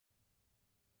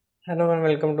Hello and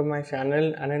welcome to my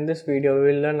channel, and in this video we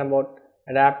will learn about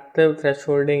adaptive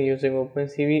thresholding using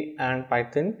OpenCv and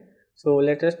Python. So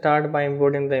let us start by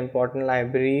importing the important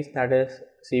libraries, that is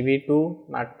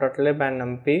cv2, matplotlib and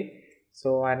numpy.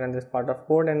 So I run this part of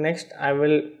code, and next I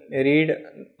will read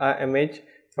an image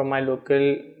from my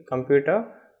local computer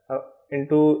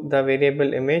into the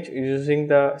variable image using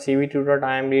the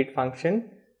cv2.imread function.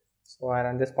 So I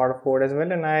run this part of code as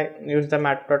well, and I use the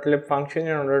matplotlib function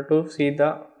in order to see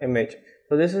the image.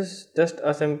 So this is just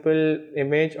a simple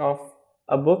image of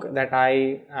a book that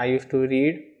I used to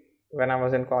read when I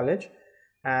was in college,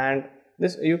 and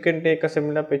this you can take a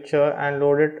similar picture and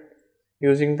load it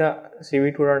using the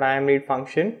cv2.imread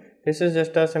function. This is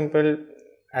just a simple,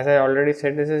 as I already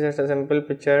said, this is just a simple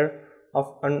picture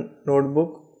of a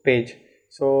notebook page.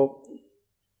 So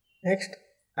next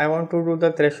I want to do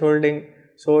the thresholding.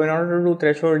 So in order to do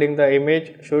thresholding, the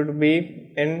image should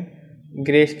be in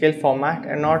grayscale format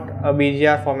and not a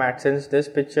BGR format, since this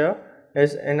picture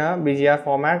is in a BGR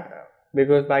format,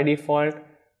 because by default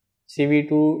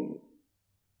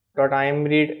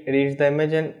cv2.imread reads the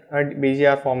image in a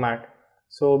BGR format,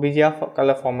 so BGR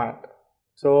color format.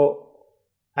 So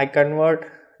I convert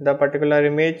the particular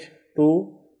image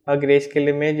to a grayscale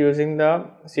image using the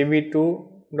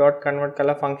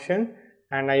cv2.convertColor function,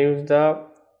 and I use the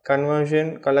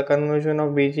color conversion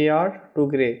of BGR to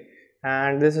gray,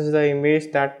 and this is the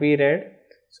image that we read.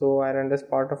 So I run this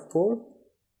part of code,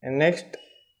 and next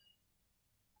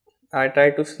I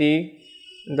try to see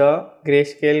the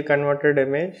grayscale converted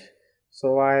image.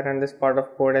 So I run this part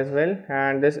of code as well,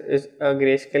 and this is a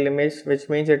grayscale image, which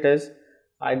means it is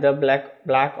either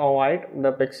black or white.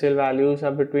 The pixel values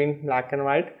are between black and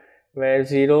white, where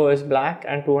 0 is black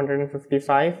and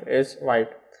 255 is white.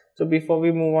 So before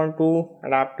we move on to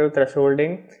adaptive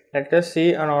thresholding, let us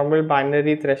see a normal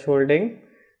binary thresholding,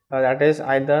 that is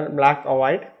either black or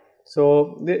white.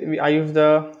 So I use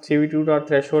the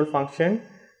cv2.threshold function,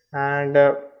 and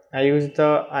I use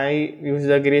the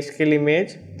grayscale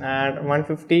image, and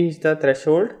 150 is the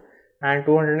threshold and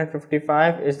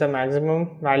 255 is the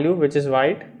maximum value, which is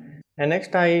white. And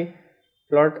next I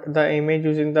plot the image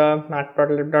using the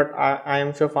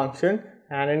matplotlib.imshow function.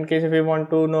 And in case if you want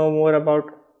to know more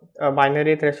about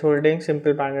binary thresholding,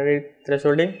 simple binary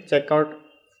thresholding, check out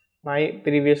my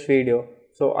previous video.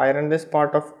 So I run this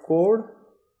part of code,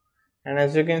 and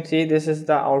as you can see, this is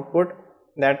the output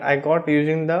that I got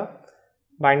using the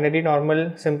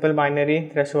normal simple binary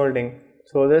thresholding.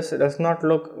 So this does not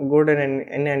look good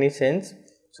in any sense.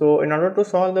 So in order to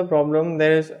solve the problem,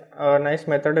 there is a nice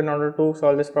method in order to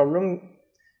solve this problem.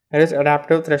 There is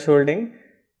adaptive thresholding.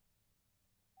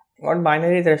 What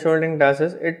binary thresholding does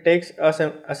is it takes a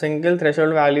single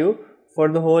threshold value for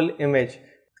the whole image.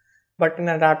 But in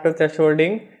adaptive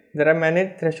thresholding, there are many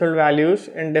threshold values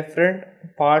in different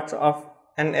parts of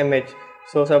an image.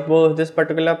 So suppose this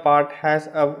particular part has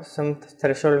some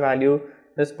threshold value,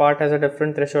 this part has a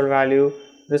different threshold value,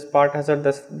 this part has a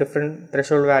different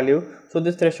threshold value. So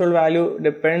this threshold value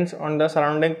depends on the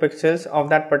surrounding pixels of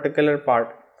that particular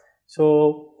part.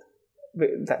 So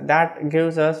that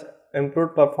gives us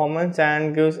improved performance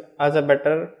and gives us a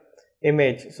better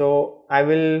image. So I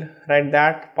will write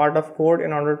that part of code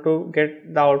in order to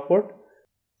get the output.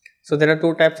 So there are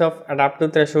two types of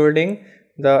adaptive thresholding,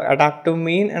 the adaptive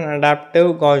mean and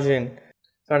adaptive Gaussian.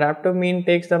 So adaptive mean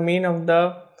takes the mean of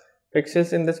the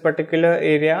pixels in this particular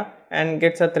area and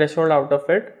gets a threshold out of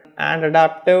it, and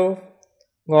adaptive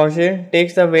Gaussian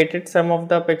takes the weighted sum of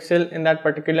the pixel in that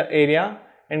particular area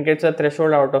and gets a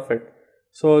threshold out of it.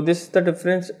 So this is the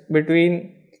difference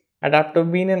between adaptive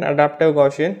mean and adaptive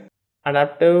Gaussian.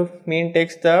 Adaptive mean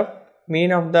takes the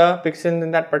mean of the pixels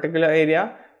in that particular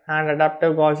area, and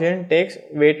adaptive Gaussian takes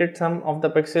weighted sum of the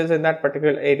pixels in that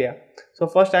particular area. So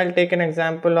first I will take an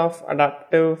example of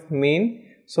adaptive mean.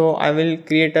 So I will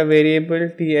create a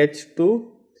variable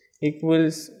th2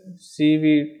 equals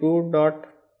cv2 dot,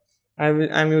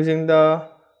 I'm using the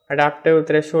adaptive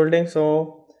thresholding.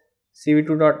 So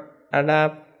cv2 dot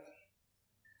adaptive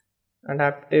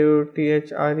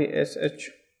threshold,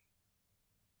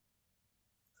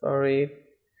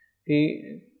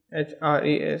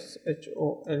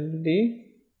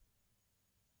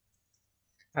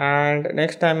 and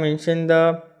next I mention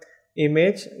the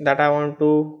image that I want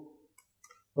to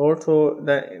load. So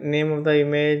the name of the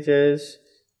image is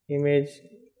image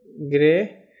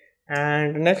gray,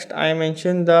 and next I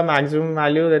mention the maximum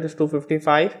value, that is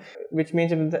 255, which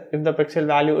means if the pixel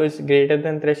value is greater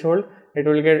than threshold, it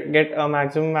will get a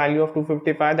maximum value of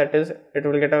 255, that is it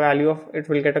will get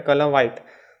a color white.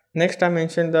 Next I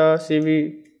mention the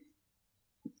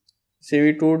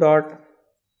cv2 dot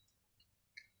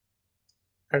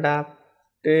adapt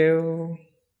thresh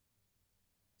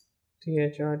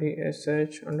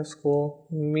underscore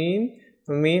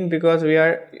mean because we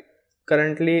are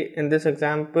currently in this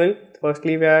example,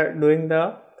 firstly we are doing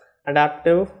the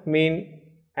adaptive mean,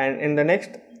 and in the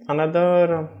next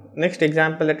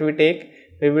example that we take,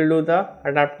 we will do the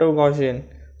adaptive Gaussian.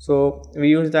 So we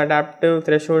use the adaptive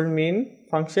threshold mean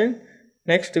function.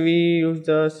 Next we use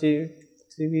the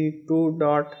cv2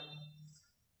 dot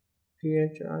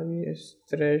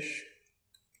thresh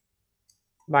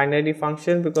binary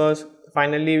function, because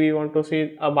finally we want to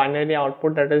see a binary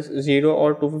output, that is 0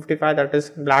 or 255, that is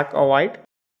black or white.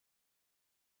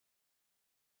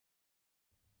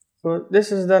 So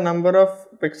this is the number of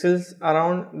pixels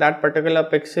around that particular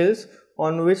pixels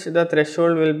on which the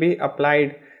threshold will be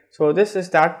applied. So this is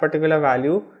that particular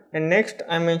value, and next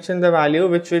I mentioned the value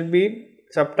which will be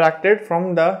subtracted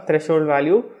from the threshold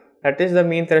value, that is the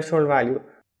mean threshold value.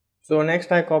 So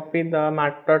next I copy the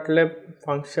matplotlib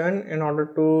function in order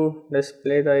to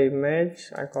display the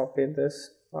image. I copy this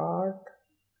part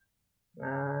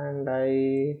and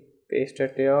I paste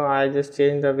it here. I just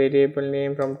change the variable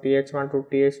name from th1 to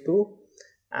th2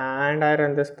 and I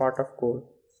run this part of code.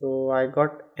 So I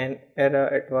got an error,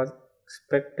 it was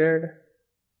expected.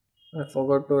 I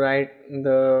forgot to write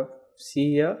the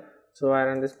C here. So I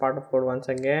run this part of code once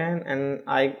again and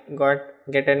I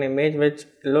get an image which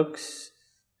looks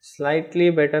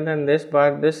slightly better than this,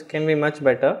 but this can be much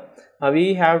better.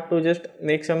 We have to just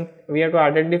we have to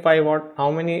identify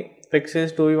how many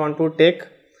pixels do we want to take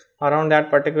around that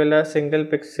particular single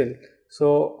pixel.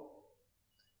 So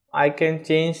I can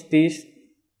change these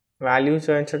values.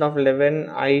 So instead of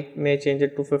 11 I may change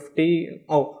it to 50.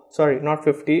 Oh sorry, not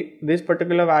 50. This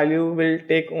particular value will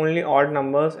take only odd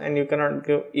numbers and you cannot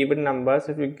give even numbers.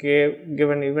 If you give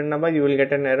an even number you will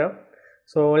get an error.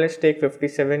 So let's take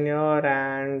 57 here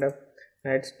and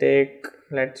let's take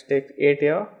 8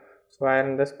 here. So I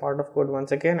run this part of code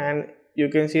once again and you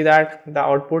can see that the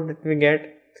output that we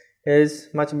get is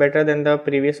much better than the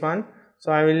previous one.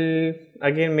 So I will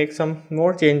again make some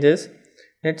more changes.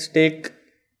 Let's take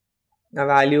the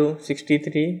value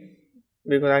 63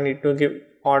 because I need to give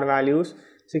odd values,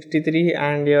 63,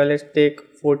 and here let's take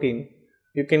 14.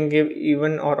 You can give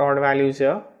even or odd values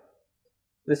here.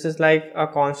 This is like a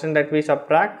constant that we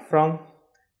subtract from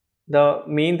the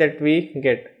mean that we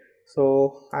get.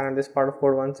 So I run this part of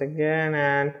code once again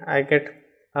and I get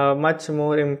a much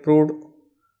more improved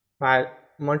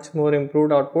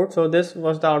output. So this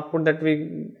was the output that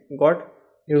we got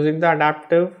using the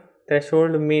adaptive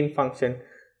threshold mean function.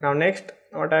 Now next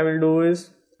what I will do is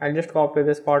I'll just copy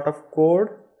this part of code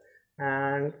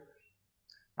and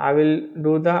I will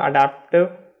do the adaptive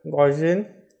Gaussian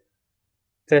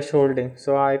thresholding.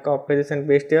 So I copy this and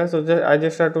paste here. So I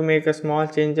just have to make a small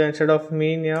change. Instead of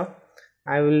mean here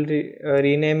I will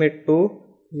rename it to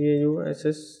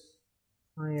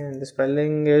GAUSSIAM. The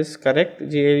spelling is correct,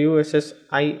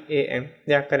 GAUSSIAM.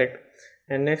 Yeah, correct.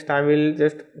 And next I will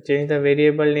just change the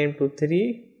variable name to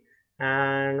 3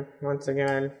 and once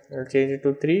again I'll change it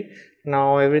to 3.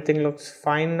 Now everything looks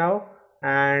fine now,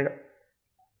 and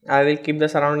I will keep the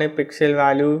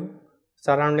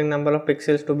surrounding number of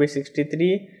pixels to be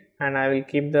 63 and I will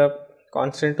keep the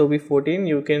constant to be 14.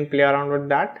 You can play around with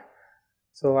that.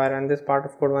 So I run this part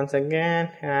of code once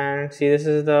again and see, this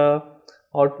is the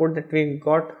output that we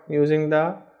got using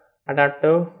the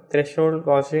adaptive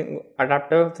Gaussian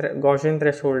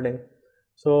thresholding.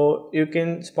 So you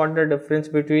can spot the difference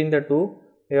between the two.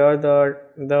 Here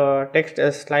the text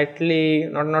is slightly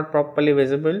not properly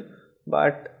visible,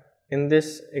 but in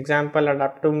this example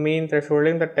adaptive mean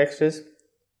thresholding, the text is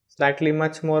slightly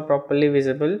much more properly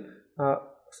visible.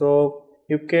 So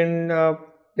you can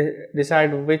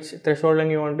decide which thresholding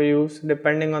you want to use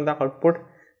depending on the output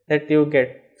that you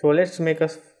get. So let's make a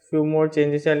few more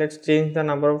changes here. Let's change the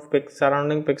number of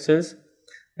surrounding pixels.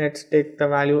 Let's take the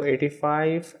value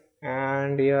 85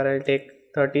 and here I'll take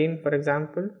 13 for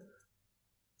example.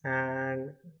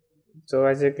 And so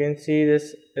as you can see,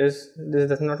 this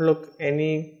does not look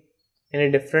any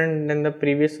different than the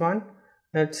previous one.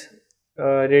 Let's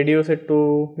reduce it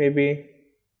to maybe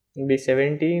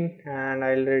 17 and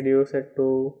I'll reduce it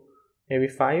to maybe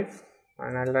 5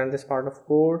 and I'll run this part of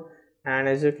code, and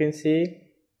as you can see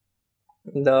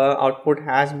the output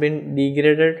has been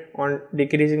degraded on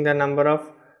decreasing the number of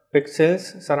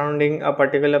pixels surrounding a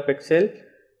particular pixel.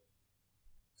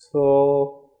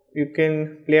 So you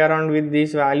can play around with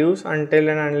these values until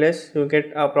and unless you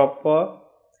get a proper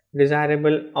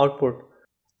desirable output.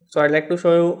 So I'd like to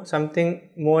show you something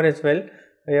more as well.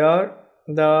 Here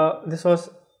this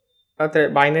was a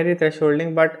binary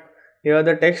thresholding, but here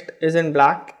the text is in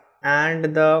black and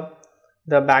the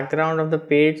the background of the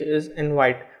page is in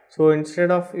white. So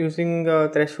instead of using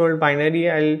threshold binary,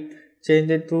 I'll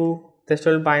change it to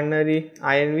threshold binary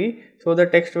INV. So the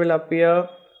text will appear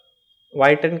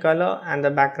white in color and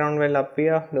the background will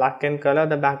appear black in color.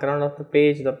 The background of the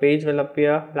page will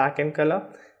appear black in color.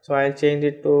 So I'll change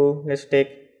it to, let's take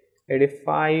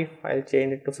 85, I'll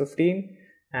change it to 15,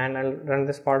 and I'll run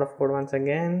this part of code once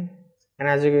again. And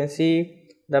as you can see,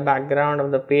 the background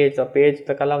of the page,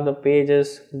 the color of the page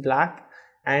is black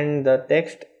and the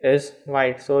text is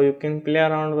white. So you can play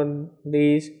around with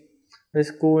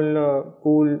this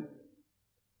cool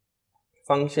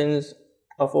functions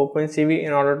of OpenCv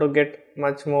in order to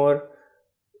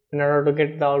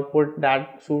get the output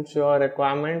that suits your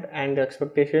requirement and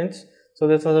expectations. So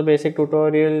this was a basic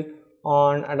tutorial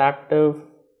on adaptive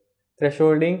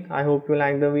thresholding. I hope you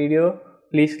liked the video.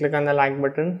 Please click on the like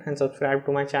button and subscribe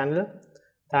to my channel.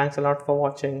 Thanks a lot for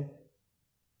watching.